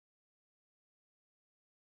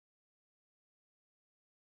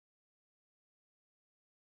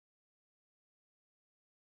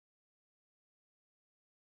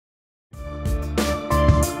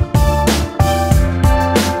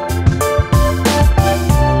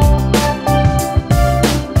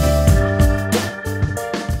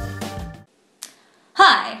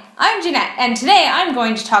and today I'm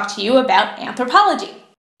going to talk to you about anthropology.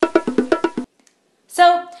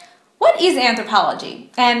 So, what is anthropology,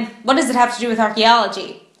 and what does it have to do with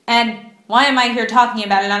archaeology? And why am I here talking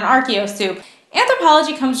about it on ArchaeoSoup?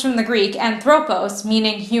 Anthropology comes from the Greek anthropos,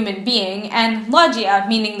 meaning human being, and logia,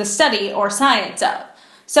 meaning the study or science of.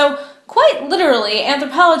 So, quite literally,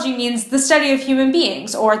 anthropology means the study of human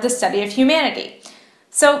beings, or the study of humanity.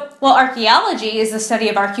 So, while archaeology is the study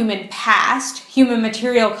of our human past, human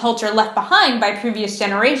material culture left behind by previous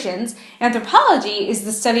generations, anthropology is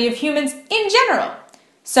the study of humans in general.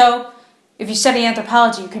 So, if you study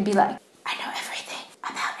anthropology, you can be like, I know everything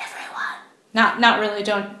about everyone. Not really,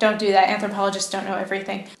 don't do that. Anthropologists don't know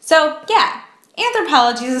everything. So, yeah,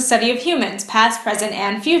 anthropology is the study of humans, past, present,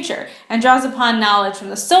 and future, and draws upon knowledge from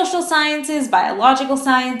the social sciences, biological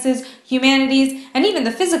sciences, humanities, and even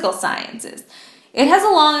the physical sciences. It has a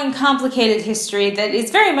long and complicated history that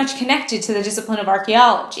is very much connected to the discipline of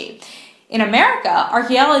archaeology. In America,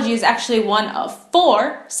 archaeology is actually one of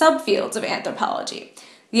 4 subfields of anthropology.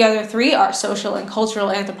 The other 3 are social and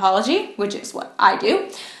cultural anthropology, which is what I do,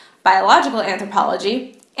 biological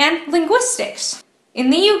anthropology, and linguistics. In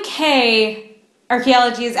the UK,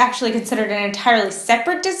 archaeology is actually considered an entirely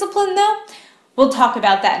separate discipline, though. We'll talk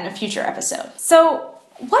about that in a future episode. So,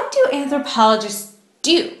 what do anthropologists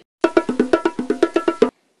do?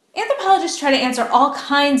 Anthropologists try to answer all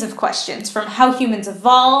kinds of questions, from how humans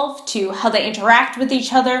evolve, to how they interact with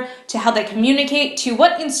each other, to how they communicate, to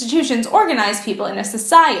what institutions organize people in a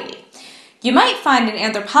society. You might find an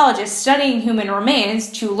anthropologist studying human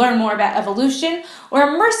remains to learn more about evolution, or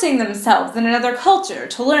immersing themselves in another culture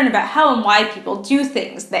to learn about how and why people do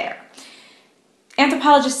things there.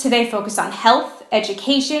 Anthropologists today focus on health,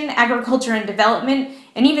 education, agriculture and development,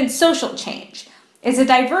 and even social change. It's a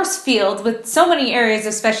diverse field with so many areas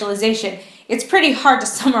of specialization, it's pretty hard to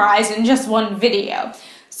summarize in just one video.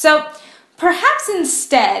 So, perhaps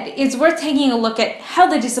instead, it's worth taking a look at how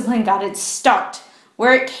the discipline got its start,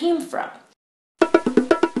 where it came from.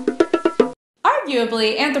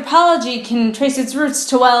 Arguably, anthropology can trace its roots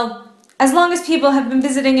to, well, as long as people have been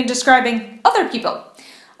visiting and describing other people.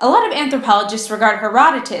 A lot of anthropologists regard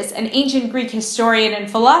Herodotus, an ancient Greek historian and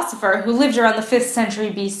philosopher who lived around the 5th century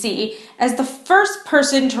BC, as the first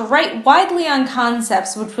person to write widely on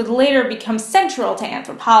concepts which would later become central to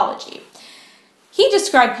anthropology. He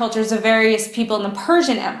described cultures of various people in the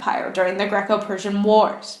Persian Empire during the Greco-Persian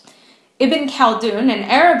Wars. Ibn Khaldun, an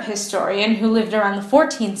Arab historian who lived around the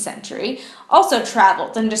 14th century, also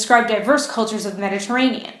traveled and described diverse cultures of the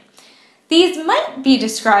Mediterranean. These might be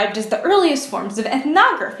described as the earliest forms of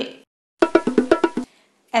ethnography.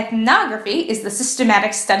 Ethnography is the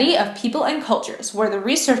systematic study of people and cultures, where the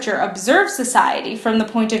researcher observes society from the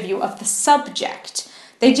point of view of the subject.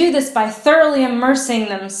 They do this by thoroughly immersing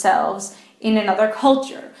themselves in another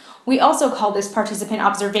culture. We also call this participant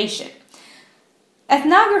observation.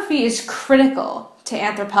 Ethnography is critical to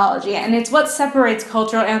anthropology, and it's what separates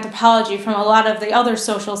cultural anthropology from a lot of the other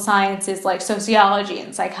social sciences like sociology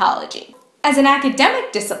and psychology. As an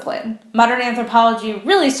academic discipline, modern anthropology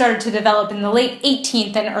really started to develop in the late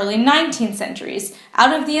 18th and early 19th centuries,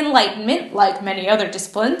 out of the Enlightenment, like many other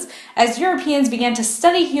disciplines, as Europeans began to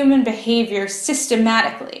study human behavior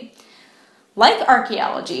systematically. Like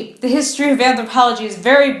archaeology, the history of anthropology is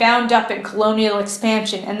very bound up in colonial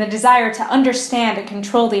expansion and the desire to understand and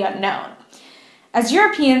control the unknown. As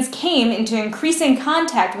Europeans came into increasing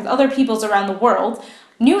contact with other peoples around the world,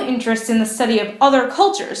 new interests in the study of other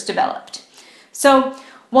cultures developed. So,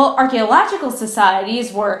 while archaeological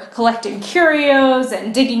societies were collecting curios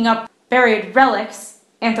and digging up buried relics,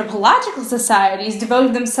 anthropological societies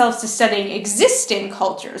devoted themselves to studying existing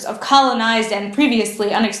cultures of colonized and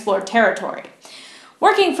previously unexplored territory.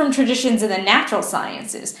 Working from traditions in the natural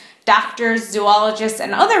sciences, doctors, zoologists,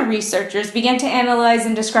 and other researchers began to analyze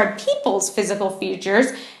and describe people's physical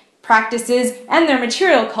features, practices, and their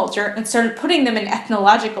material culture, and started putting them in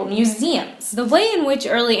ethnological museums. The way in which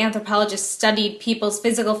early anthropologists studied people's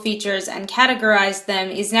physical features and categorized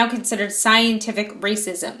them is now considered scientific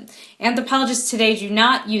racism. Anthropologists today do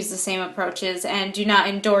not use the same approaches and do not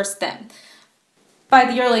endorse them. By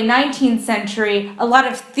the early 19th century, a lot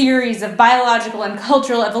of theories of biological and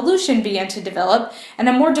cultural evolution began to develop, and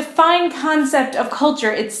a more defined concept of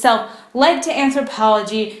culture itself led to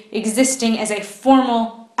anthropology existing as a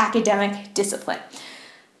formal academic discipline.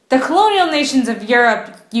 The colonial nations of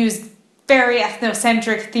Europe used very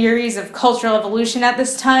ethnocentric theories of cultural evolution at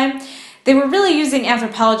this time. They were really using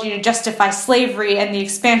anthropology to justify slavery and the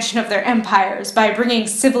expansion of their empires by bringing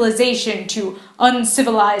civilization to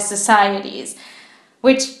uncivilized societies,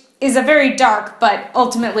 which is a very dark but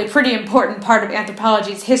ultimately pretty important part of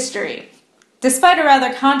anthropology's history. Despite a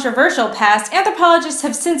rather controversial past, anthropologists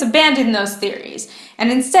have since abandoned those theories,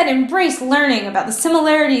 and instead embrace learning about the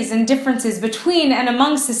similarities and differences between and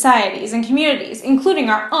among societies and communities,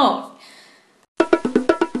 including our own.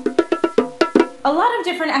 A lot of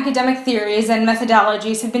different academic theories and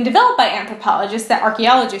methodologies have been developed by anthropologists that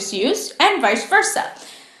archaeologists use, and vice versa.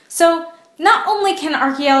 So, not only can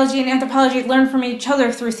archaeology and anthropology learn from each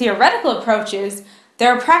other through theoretical approaches,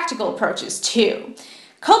 there are practical approaches too.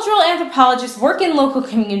 Cultural anthropologists work in local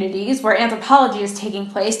communities where anthropology is taking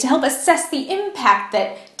place to help assess the impact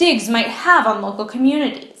that digs might have on local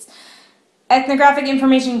communities. Ethnographic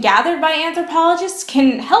information gathered by anthropologists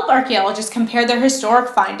can help archaeologists compare their historic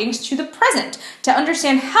findings to the present to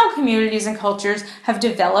understand how communities and cultures have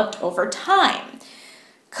developed over time.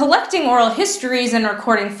 Collecting oral histories and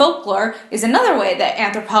recording folklore is another way that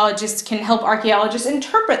anthropologists can help archaeologists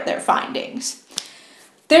interpret their findings.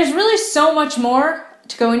 There's really so much more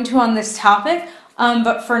to go into on this topic,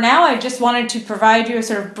 but for now I just wanted to provide you a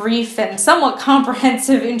sort of brief and somewhat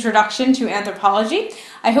comprehensive introduction to anthropology.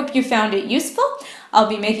 I hope you found it useful. I'll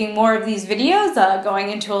be making more of these videos, going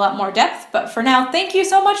into a lot more depth, but for now, thank you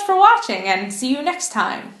so much for watching, and see you next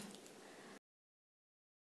time.